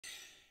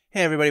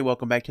Hey everybody,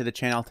 welcome back to the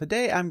channel.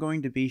 Today I'm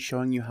going to be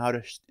showing you how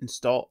to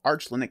install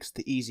Arch Linux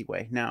the easy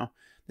way. Now,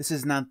 this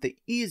is not the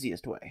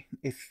easiest way.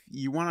 If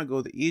you want to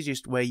go the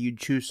easiest way, you'd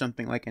choose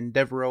something like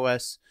Endeavor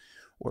OS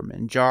or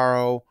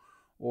Manjaro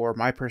or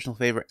my personal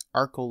favorite,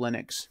 Arco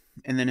Linux,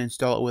 and then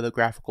install it with a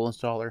graphical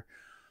installer.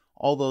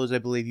 All those, I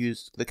believe,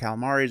 use the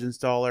Calamares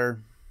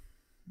installer,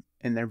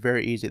 and they're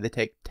very easy. They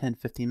take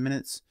 10-15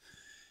 minutes.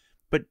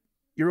 But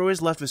you're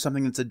always left with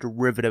something that's a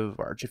derivative of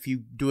Arch. If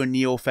you do a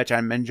neo fetch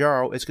on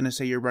Manjaro, it's going to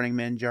say you're running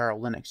Manjaro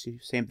Linux.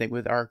 Same thing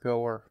with Arco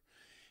or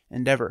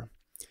Endeavor.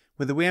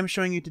 With the way I'm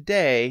showing you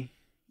today,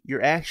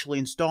 you're actually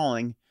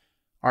installing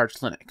Arch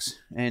Linux.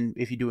 And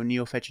if you do a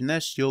neo fetch in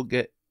this,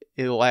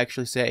 it'll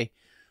actually say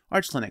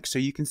Arch Linux. So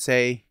you can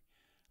say,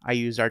 I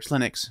use Arch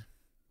Linux,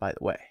 by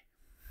the way.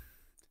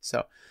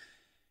 So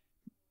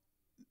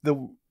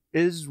there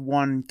is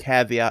one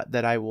caveat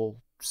that I will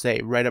say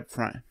right up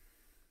front.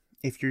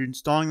 If you're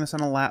installing this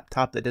on a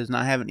laptop that does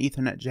not have an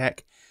Ethernet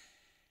jack,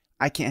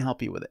 I can't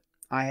help you with it.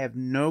 I have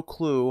no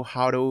clue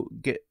how to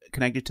get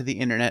connected to the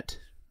internet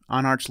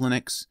on Arch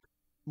Linux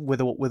with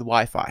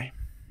Wi-Fi.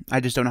 I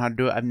just don't know how to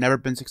do it. I've never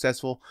been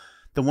successful.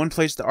 The one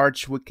place the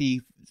Arch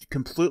Wiki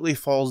completely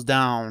falls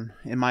down,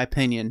 in my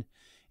opinion,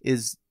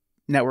 is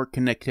network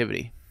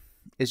connectivity.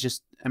 It's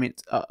just,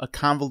 it's a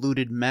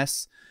convoluted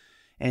mess,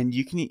 and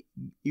you can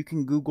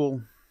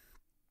Google,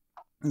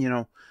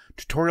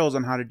 tutorials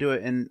on how to do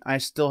it, and I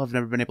still have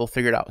never been able to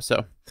figure it out.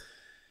 So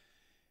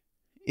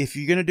if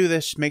you're gonna do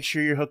this, make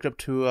sure you're hooked up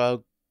to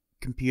a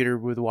computer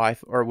with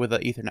Wi-Fi or with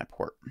an Ethernet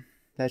port.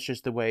 That's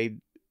just the way,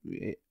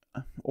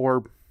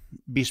 or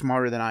be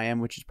smarter than I am,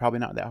 which is probably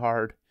not that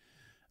hard,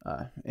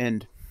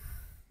 and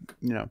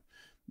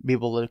be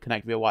able to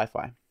connect via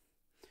Wi-Fi.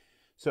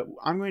 So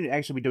I'm going to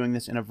actually be doing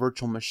this in a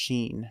virtual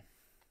machine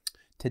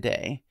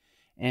today,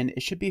 and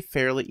it should be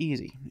fairly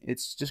easy.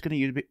 It's just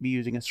going to be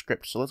using a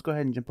script. So let's go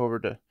ahead and jump over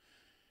to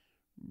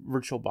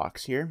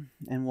VirtualBox here,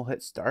 and we'll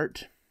hit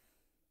start,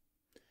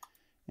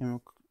 and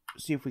we'll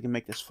see if we can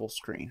make this full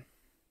screen.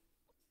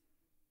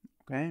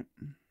 Okay,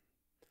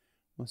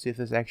 we'll see if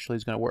this actually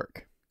is going to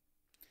work.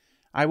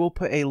 I will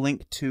put a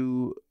link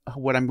to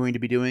what I'm going to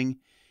be doing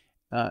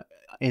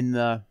in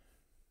the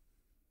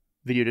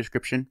video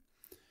description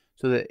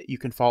so that you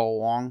can follow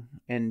along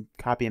and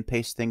copy and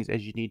paste things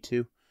as you need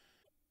to.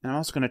 And I'm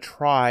also going to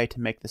try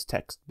to make this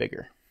text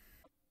bigger.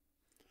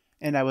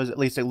 And I was at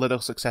least a little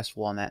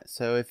successful on that.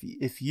 So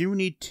if you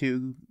need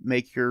to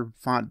make your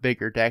font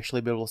bigger to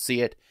actually be able to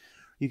see it,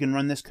 you can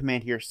run this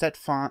command here, set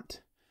font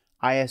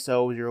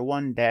ISO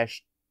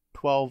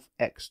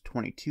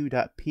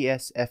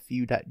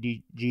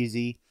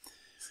 01-12x22.psfu.gz.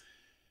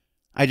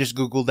 I just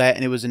Googled that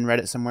and it was in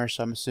Reddit somewhere,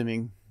 so I'm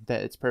assuming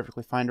that it's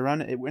perfectly fine to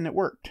run, and it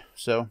worked.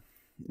 So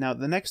now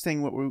the next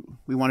thing what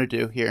we want to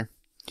do here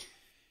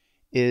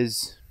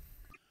is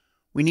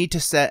we need to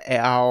set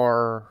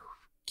our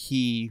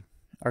keyboard.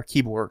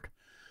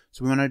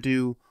 So we want to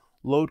do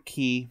load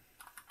key,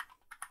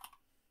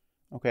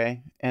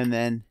 okay, and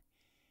then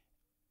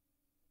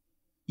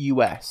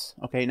US.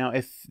 Okay, now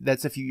if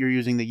you're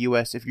using the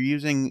US. If you're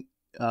using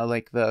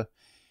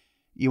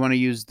you want to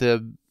use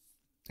a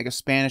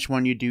Spanish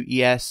one, you do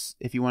ES.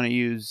 If you want to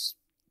use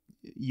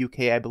UK,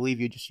 I believe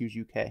you just use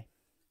UK.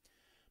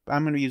 But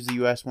I'm going to use the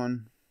US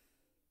one.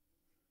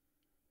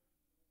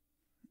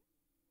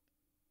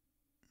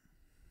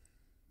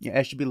 Yeah,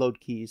 it should be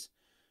load keys.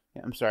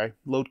 Yeah, I'm sorry.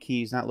 Load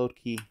keys, not load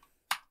key.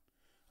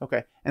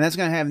 Okay. And that's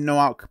going to have no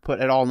output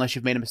at all unless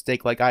you've made a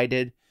mistake like I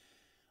did.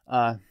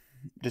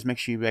 Just make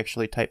sure you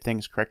actually type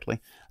things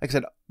correctly. Like I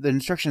said, the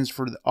instructions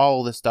for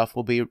all this stuff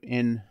will be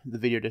in the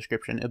video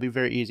description. It'll be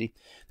very easy.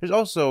 There's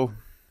also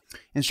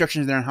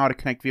instructions there on how to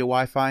connect via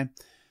Wi-Fi.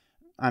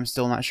 I'm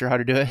still not sure how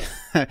to do it.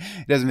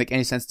 It doesn't make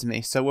any sense to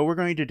me. So what we're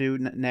going to do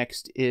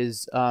next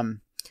is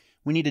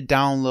we need to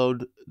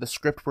download the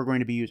script we're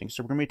going to be using.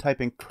 So we're going to be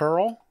typing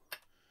curl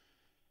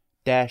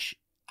 -s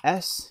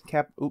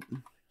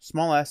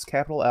small s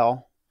capital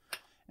L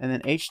and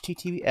then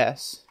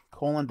https :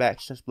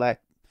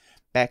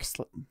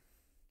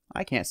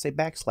 I can't say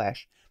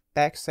backslash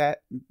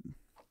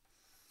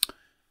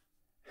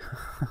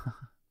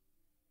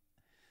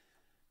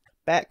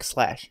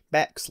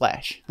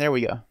there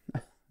we go.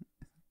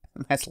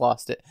 That's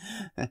lost it.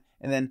 And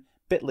then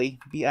bit.ly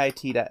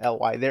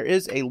bit.ly. There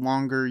is a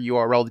longer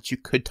URL that you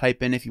could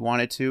type in if you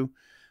wanted to.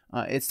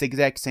 It's the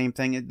exact same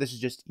thing. This is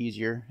just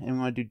easier. And we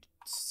want to do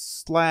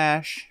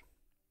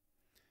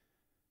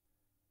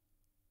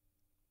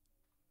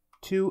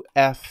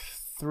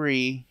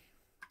 /2f3.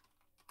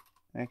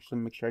 Actually,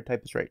 make sure I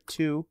type this right.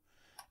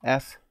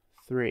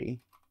 2f3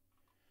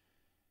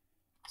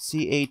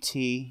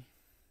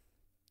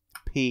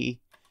 catp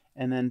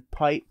and then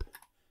pipe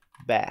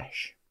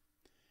bash.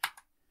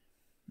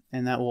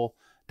 And that will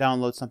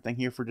download something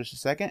here for just a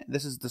second.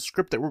 This is the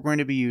script that we're going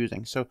to be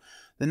using. So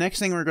the next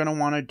thing we're going to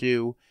want to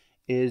do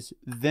is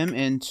vim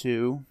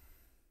into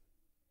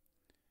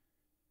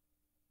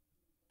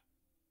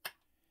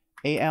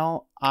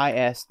alis.conf.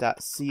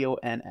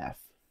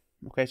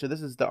 Okay, so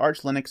this is the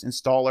Arch Linux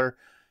installer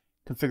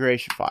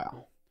configuration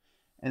file.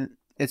 And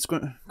it's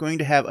going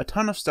to have a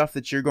ton of stuff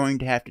that you're going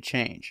to have to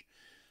change.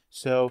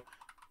 So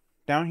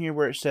down here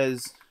where it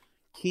says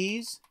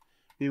keys,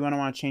 we want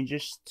to change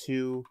this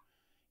to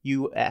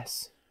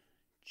US.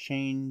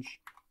 Change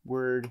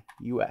word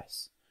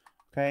US.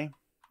 Okay?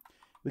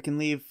 We can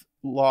leave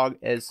log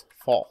as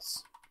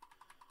false.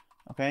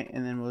 Okay,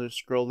 and then we'll just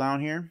scroll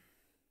down here.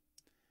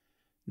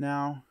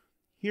 Now,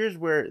 here's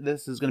where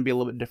this is going to be a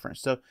little bit different.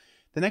 So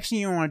the next thing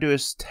you want to do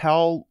is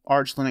tell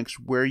Arch Linux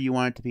where you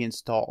want it to be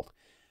installed.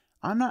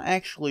 I'm not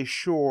actually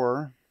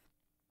sure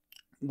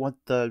what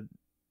the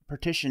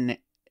partition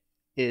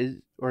is,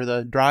 or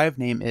the drive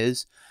name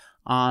is,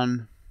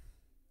 on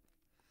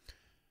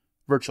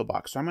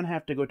VirtualBox. So I'm going to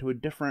have to go to a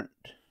different...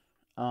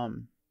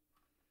 I'm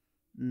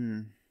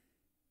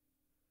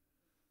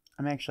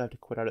actually have to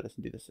quit out of this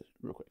and do this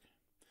real quick.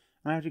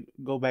 I have to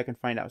go back and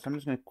find out. So I'm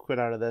just going to quit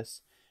out of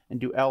this and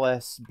do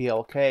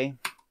lsblk.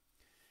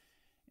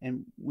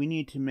 And we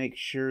need to make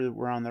sure that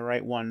we're on the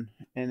right one.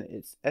 And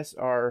it's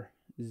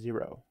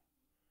SR0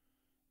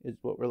 is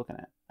what we're looking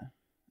at.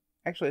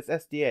 Actually, it's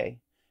SDA.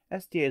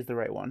 SDA is the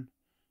right one.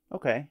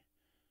 Okay.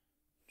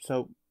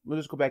 So we'll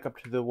just go back up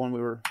to the one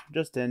we were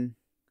just in.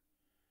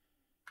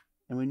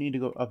 And we need to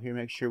go up here and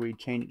make sure we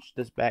change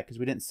this back because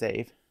we didn't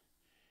save.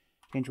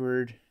 Change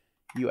word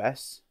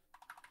US.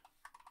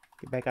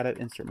 Get back out of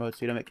insert mode so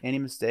you don't make any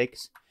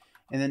mistakes.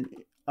 And then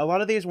a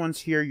lot of these ones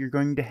here, you're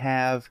going to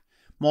have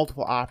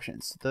multiple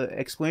options. The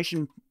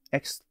exclamation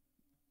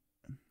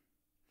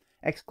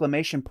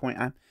point,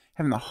 I'm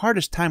having the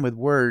hardest time with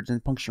words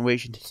and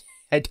punctuation.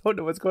 I don't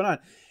know what's going on.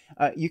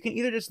 You can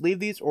either just leave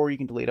these or you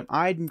can delete them.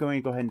 I'm going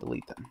to go ahead and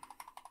delete them.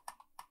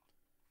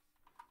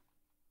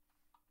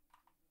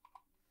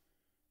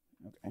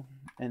 Okay,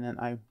 and then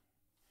I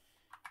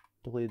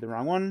deleted the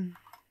wrong one.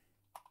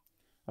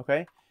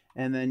 Okay,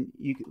 and then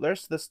the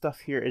rest of the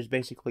stuff here is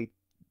basically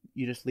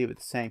you just leave it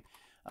the same.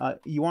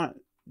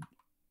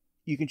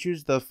 You can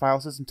choose the file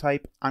system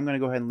type. I'm going to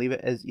go ahead and leave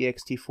it as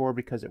ext4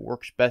 because it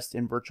works best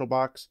in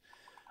VirtualBox.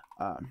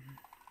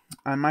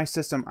 On my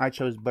system, I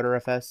chose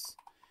ButterFS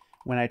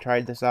when I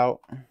tried this out,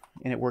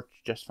 and it worked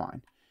just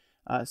fine.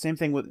 Same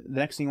thing with the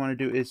next thing you want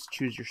to do is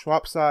choose your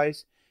swap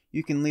size.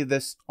 You can leave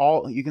this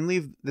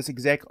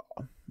exact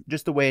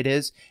just the way it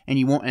is, and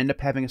you won't end up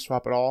having a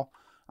swap at all.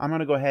 I'm going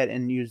to go ahead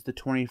and use the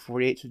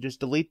 2048, so just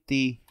delete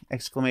the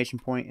exclamation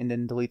point and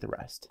then delete the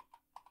rest.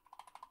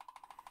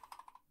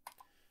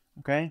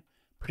 Okay,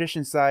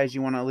 partition size,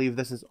 you want to leave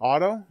this as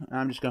auto, and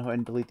I'm just going to go ahead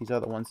and delete these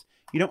other ones.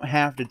 You don't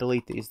have to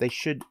delete these. It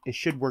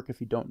should work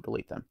if you don't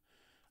delete them.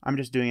 I'm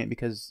just doing it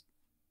because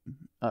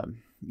a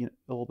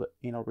little bit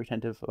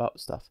retentive about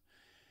stuff.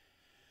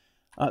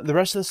 The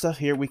rest of the stuff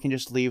here we can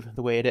just leave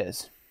the way it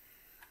is.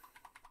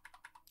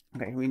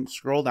 Okay, we can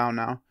scroll down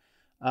now.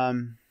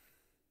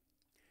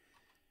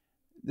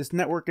 This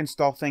network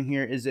install thing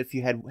here is if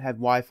you had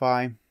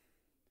Wi-Fi.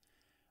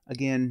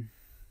 Again,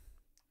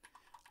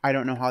 I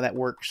don't know how that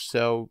works,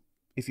 so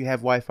if you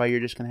have Wi-Fi, you're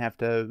just going to have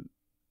to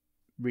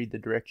read the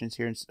directions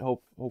here and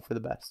hope for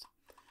the best.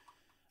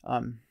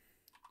 So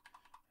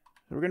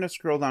we're going to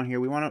scroll down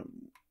here. We want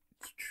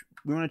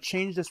to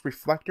change this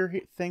reflector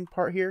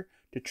part here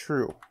to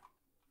true.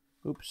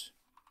 Oops.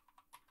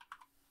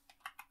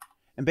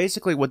 And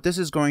basically what this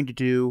is going to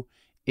do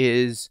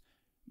is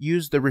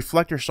use the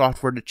reflector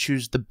software to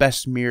choose the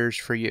best mirrors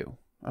for you.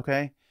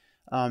 Okay?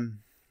 And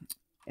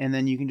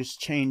then you can just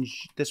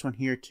change this one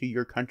here to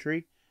your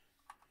country.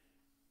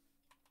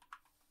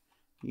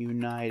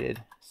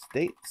 United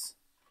States.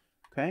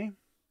 Okay?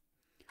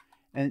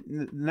 And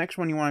the next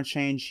one you want to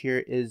change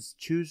here is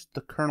choose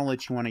the kernel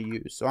that you want to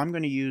use. So I'm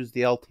going to use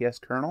the LTS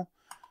kernel.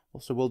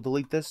 So we'll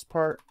delete this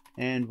part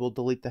and we'll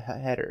delete the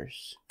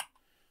headers.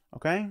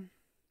 Okay?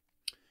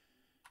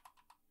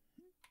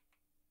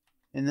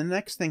 And the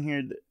next thing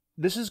here,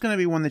 this is going to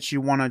be one that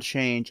you want to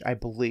change, I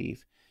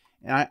believe.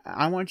 And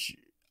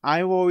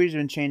I've always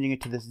been changing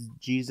it to this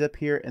gzip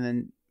here and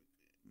then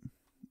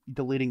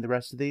deleting the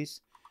rest of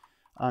these.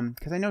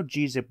 Because I know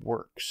gzip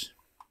works.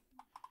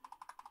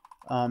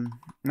 Now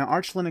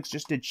Arch Linux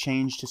just did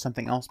change to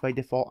something else by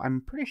default.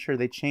 I'm pretty sure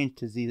they changed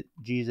to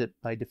gzip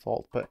by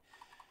default, but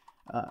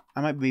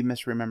I might be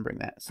misremembering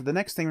that. So the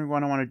next thing we're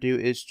going to want to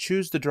do is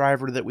choose the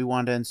driver that we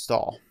want to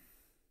install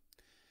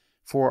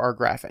for our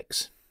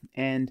graphics.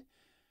 And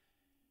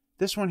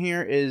this one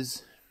here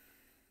is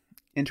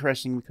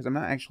interesting because I'm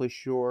not actually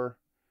sure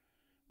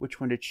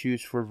which one to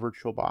choose for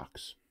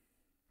VirtualBox.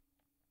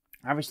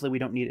 Obviously, we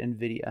don't need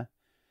NVIDIA.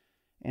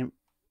 And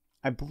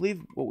I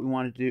believe what we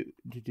want to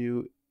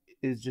do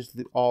is just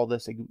all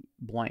this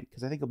blank,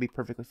 because I think it'll be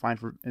perfectly fine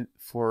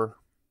for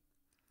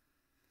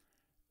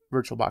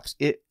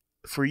VirtualBox.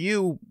 For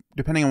you,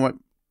 depending on what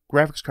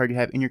graphics card you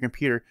have in your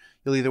computer,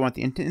 you'll either want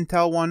the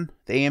Intel one,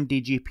 the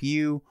AMD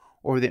GPU,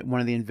 or one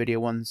of the NVIDIA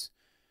ones.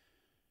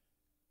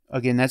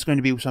 Again, that's going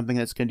to be something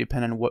that's going to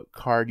depend on what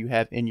card you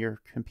have in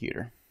your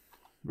computer.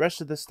 The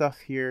rest of the stuff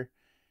here,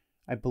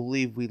 I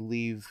believe we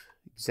leave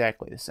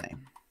exactly the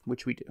same,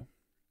 which we do.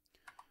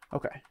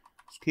 Okay,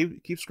 so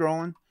keep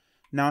scrolling.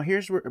 Now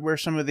here's where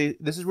some of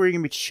this is where you're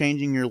going to be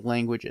changing your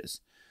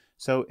languages.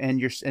 So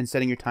and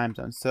setting your time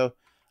zone. So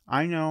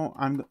I know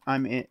I'm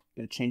going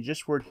to change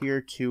this word here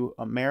to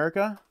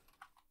America,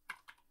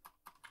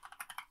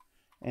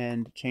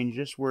 and change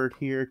this word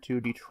here to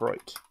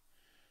Detroit.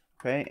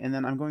 Okay, and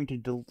then I'm going to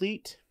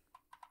delete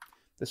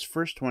this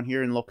first one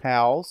here in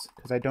locales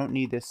because I don't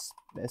need this.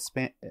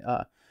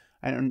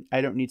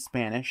 I don't need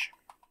Spanish.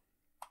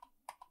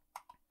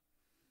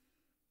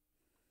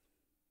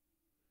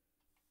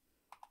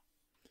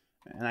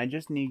 And I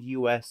just need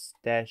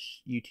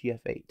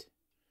US-UTF-8.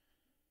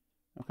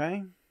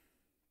 Okay?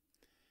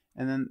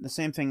 And then the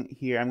same thing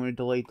here. I'm going to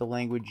delete the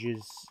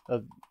languages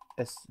of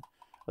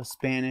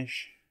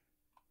Spanish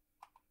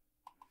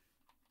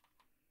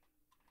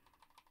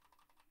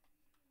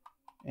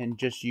and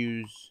just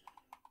use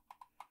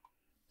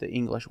the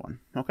English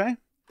one. Okay?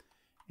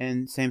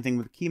 And same thing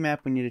with the key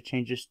map. We need to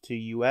change this to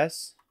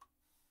US.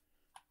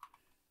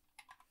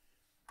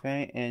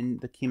 Okay? And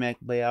the key map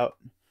layout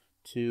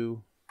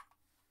to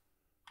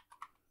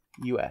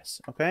US.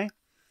 Okay?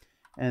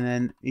 And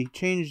then you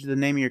change the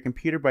name of your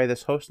computer by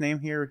this host name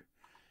here.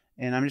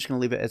 And I'm just going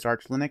to leave it as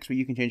Arch Linux, but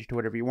you can change it to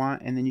whatever you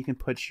want. And then you can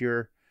put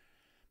your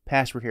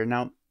password here.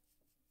 Now,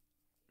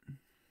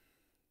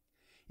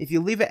 if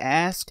you leave it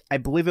ask, I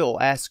believe it will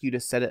ask you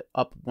to set it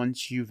up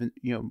once you've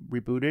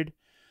rebooted.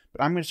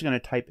 But I'm just going to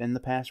type in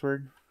the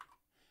password.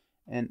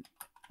 And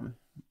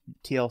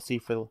TLC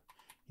for,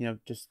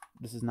 just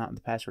this is not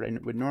the password I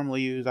would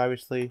normally use,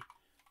 obviously.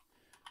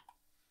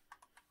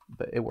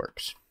 But it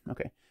works.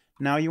 Okay.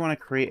 Now you want to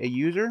create a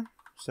user.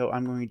 So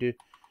I'm going to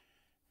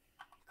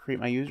create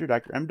my user,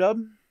 Dr.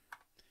 MDub.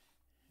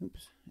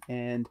 Oops.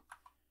 And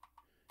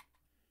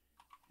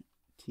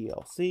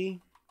TLC.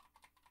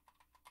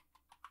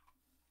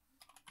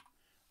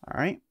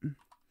 All right.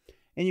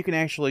 And you can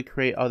actually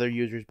create other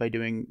users by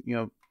doing,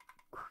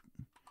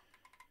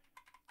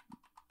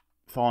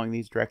 following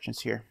these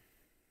directions here.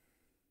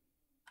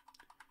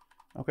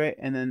 Okay.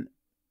 And then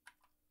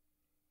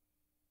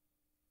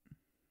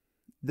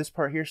this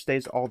part here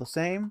stays all the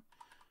same.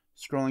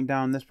 Scrolling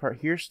down, this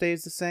part here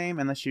stays the same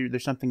unless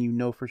there's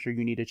something for sure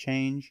you need to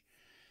change.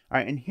 All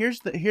right, and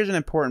here's an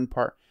important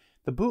part.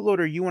 The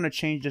bootloader, you want to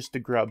change this to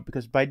Grub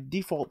because by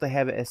default they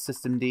have it as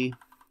systemd.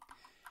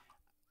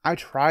 I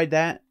tried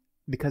that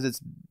because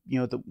it's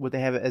what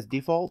they have it as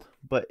default,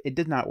 but it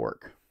did not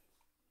work.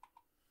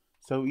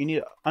 So you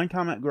need to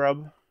uncomment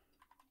Grub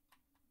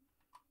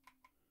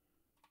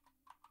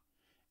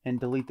and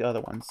delete the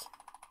other ones.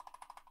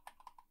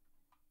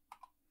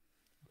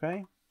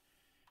 Okay,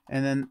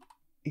 and then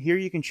here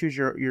you can choose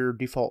your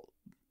default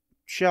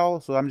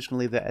shell. So I'm just going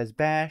to leave that as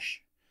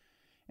bash.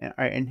 And,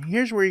 all right, and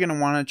here's where you're going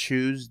to want to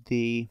choose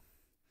the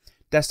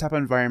desktop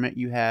environment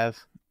you'll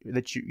have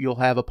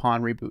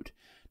upon reboot.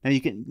 Now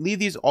you can leave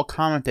these all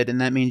commented, and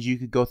that means you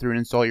could go through and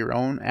install your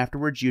own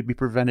afterwards. You'd be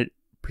presented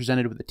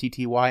with a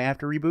TTY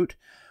after reboot.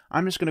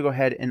 I'm just going to go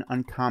ahead and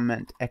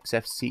uncomment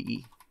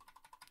XFCE.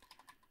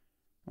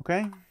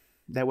 Okay,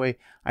 that way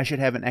I should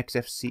have an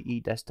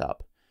XFCE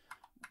desktop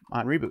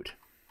on reboot.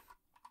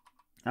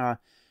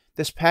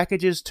 This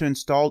packages to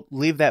install,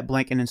 leave that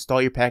blank and install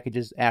your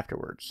packages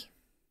afterwards.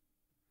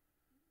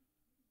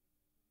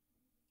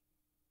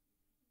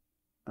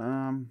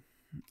 I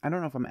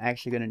don't know if I'm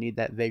actually going to need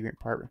that Vagrant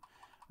part.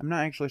 I'm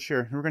not actually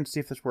sure. We're going to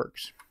see if this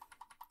works.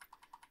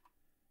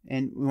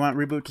 And we want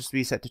reboot to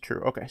be set to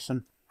true. Okay,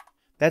 so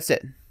that's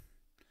it.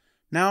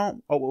 Now,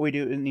 what we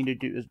need to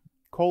do is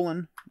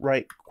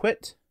write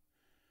quit,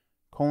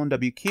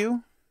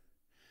 WQ,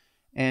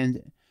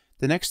 and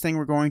the next thing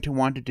we're going to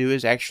want to do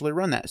is actually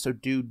run that. So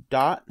do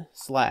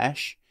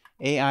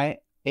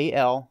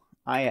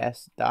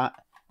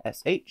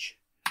 ./AIALIS.sh.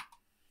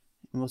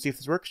 And we'll see if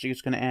this works. So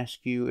it's going to ask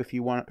you if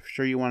you want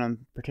to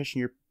partition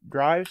your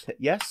drives. Hit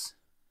yes.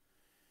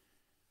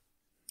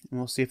 And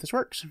we'll see if this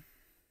works.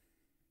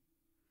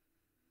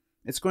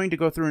 It's going to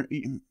go through.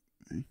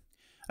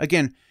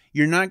 Again,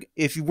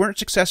 if you weren't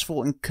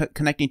successful in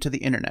connecting to the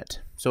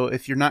internet, so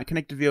if you're not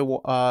connected via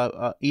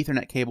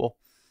Ethernet cable,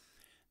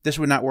 this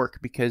would not work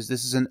because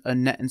this is a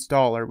net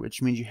installer,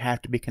 which means you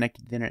have to be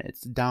connected to the internet.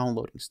 It's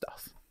downloading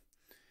stuff.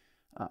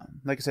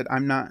 Like I said,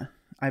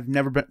 I've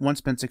never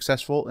once been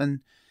successful in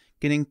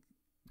getting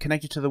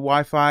connected to the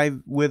Wi-Fi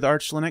with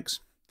Arch Linux.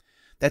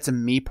 That's a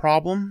me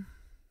problem,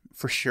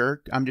 for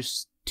sure. I'm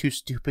just too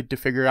stupid to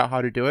figure out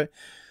how to do it.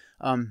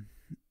 I'm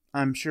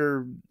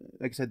sure,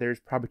 like I said, there's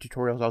probably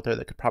tutorials out there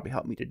that could probably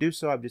help me to do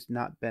so. I've just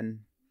not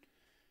been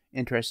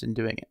interested in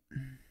doing it.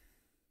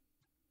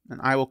 And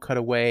I will cut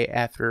away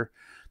after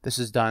this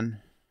is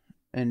done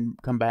and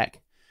come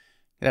back.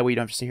 That way you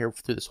don't have to sit here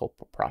through this whole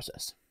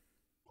process.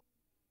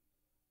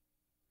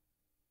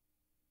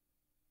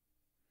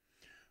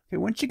 Okay,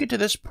 once you get to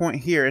this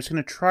point here, it's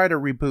going to try to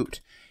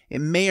reboot. It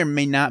may or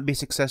may not be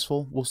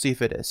successful. We'll see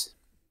if it is.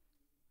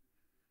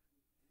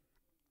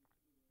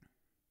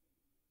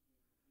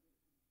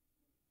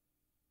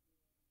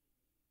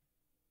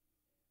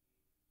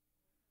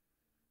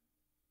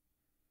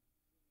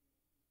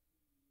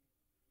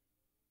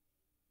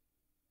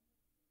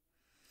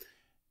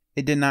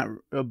 It did not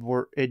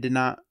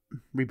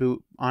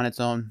reboot on its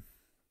own.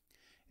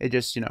 It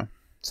just,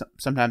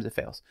 sometimes it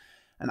fails.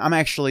 And I'm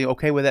actually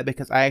okay with that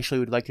because I actually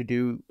would like to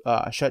do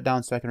a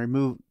shutdown so I can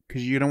remove,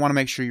 because you're going to want to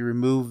make sure you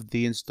remove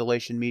the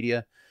installation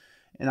media.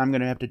 And I'm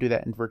going to have to do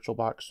that in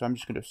VirtualBox. So I'm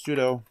just going to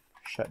sudo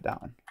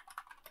shutdown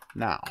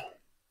now.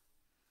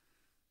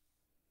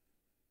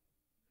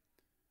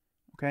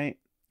 Okay.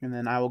 And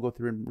then I will go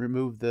through and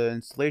remove the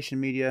installation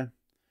media.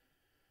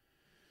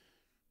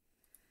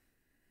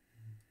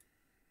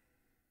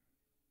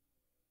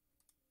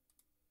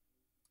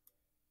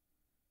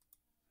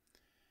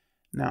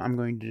 Now I'm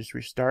going to just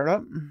restart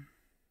up.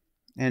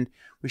 And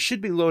we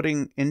should be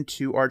loading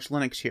into Arch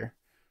Linux here,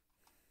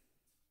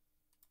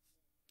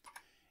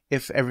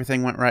 if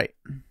everything went right.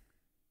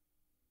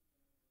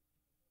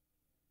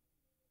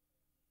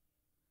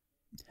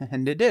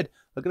 And it did.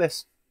 Look at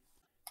this.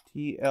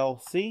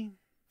 TLC.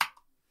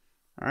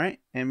 Alright,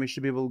 and we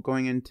should be able to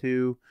going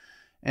into,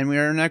 and we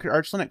are in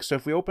Arch Linux. So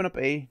if we open up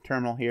a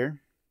terminal here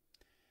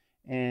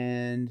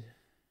and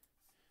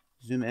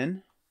zoom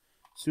in,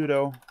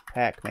 sudo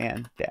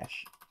pacman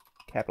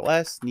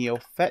 -S neo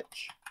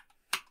fetch.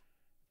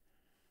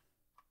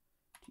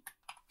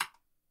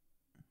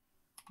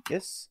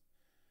 Yes.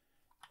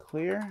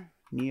 Clear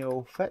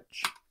neo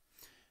fetch.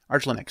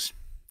 Arch Linux.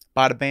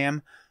 Bada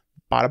bam,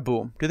 bada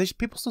boom. Do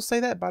people still say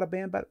that? Bada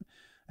bam, bada.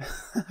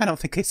 I don't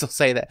think they still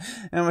say that.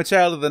 I'm a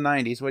child of the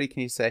 90s. What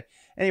can you say?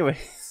 Anyway,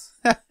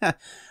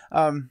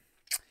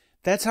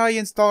 that's how you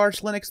install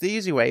Arch Linux the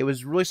easy way. It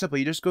was really simple.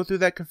 You just go through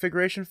that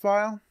configuration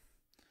file,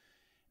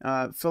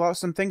 fill out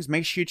some things,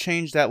 make sure you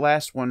change that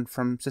last one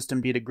from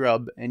systemd to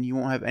grub, and you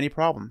won't have any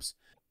problems.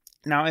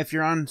 Now, if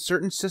you're on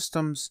certain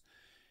systems,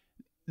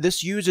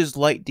 this uses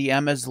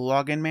LightDM as the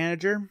login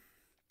manager.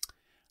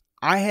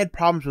 I had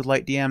problems with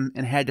LightDM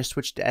and had to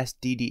switch to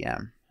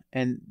SDDM,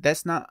 and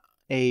that's not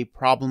a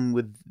problem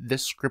with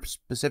this script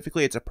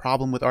specifically. It's a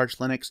problem with Arch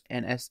Linux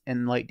and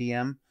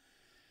LightDM.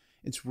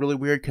 It's really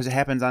weird because it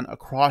happens on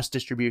across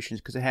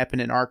distributions, because it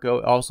happened in Arco,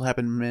 it also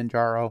happened in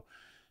Manjaro.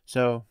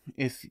 So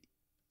if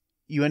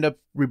you end up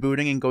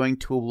rebooting and going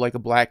to like a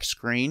black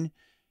screen,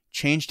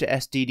 change to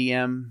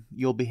SDDM,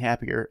 you'll be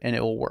happier and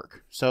it will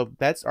work. So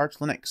that's Arch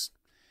Linux.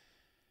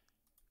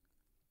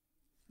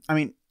 I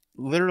mean,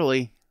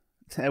 literally,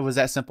 it was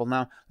that simple.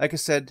 Now, like I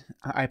said,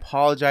 I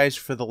apologize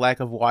for the lack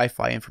of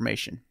Wi-Fi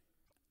information.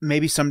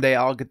 Maybe someday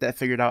I'll get that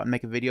figured out and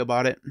make a video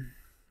about it.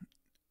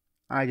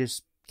 I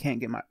just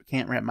can't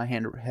wrap my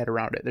head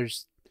around it.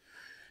 There's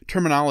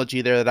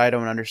terminology there that I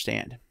don't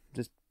understand.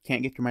 Just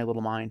can't get through my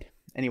little mind.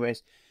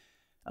 Anyways,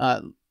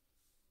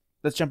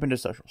 let's jump into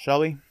social,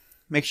 shall we?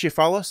 Make sure you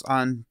follow us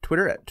on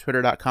Twitter at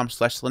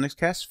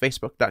twitter.com/LinuxCast,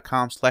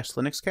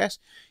 facebook.com/LinuxCast.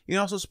 You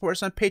can also support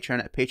us on Patreon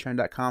at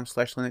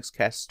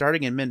patreon.com/LinuxCast.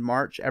 Starting in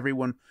mid-March,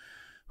 everyone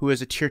who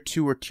is a Tier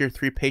 2 or Tier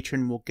 3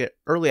 patron will get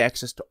early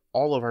access to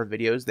all of our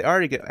videos. They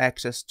already get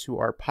access to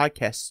our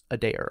podcasts a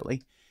day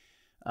early.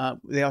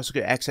 They also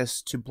get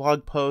access to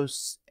blog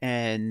posts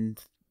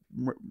and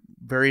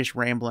various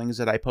ramblings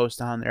that I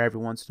post on there every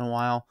once in a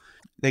while.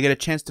 They get a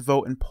chance to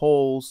vote in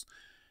polls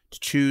to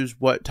choose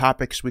what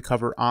topics we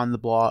cover on the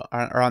blog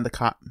or on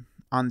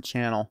the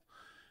channel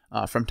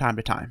from time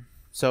to time.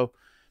 So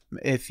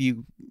if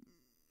you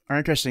are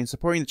interested in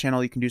supporting the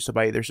channel, you can do so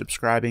by either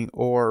subscribing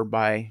or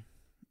by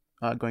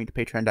going to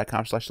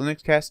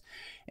patreon.com/LinuxCast.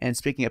 And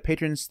speaking of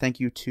patrons,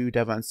 thank you to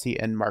Devon C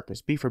and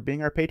Marcus B for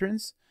being our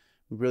patrons.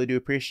 We really do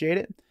appreciate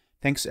it.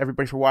 Thanks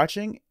everybody for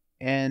watching,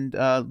 and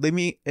leave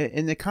me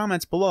in the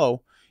comments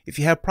below if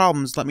you have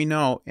problems. Let me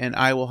know, and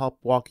I will help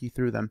walk you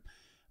through them.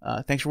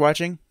 Thanks for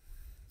watching.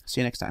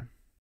 See you next time.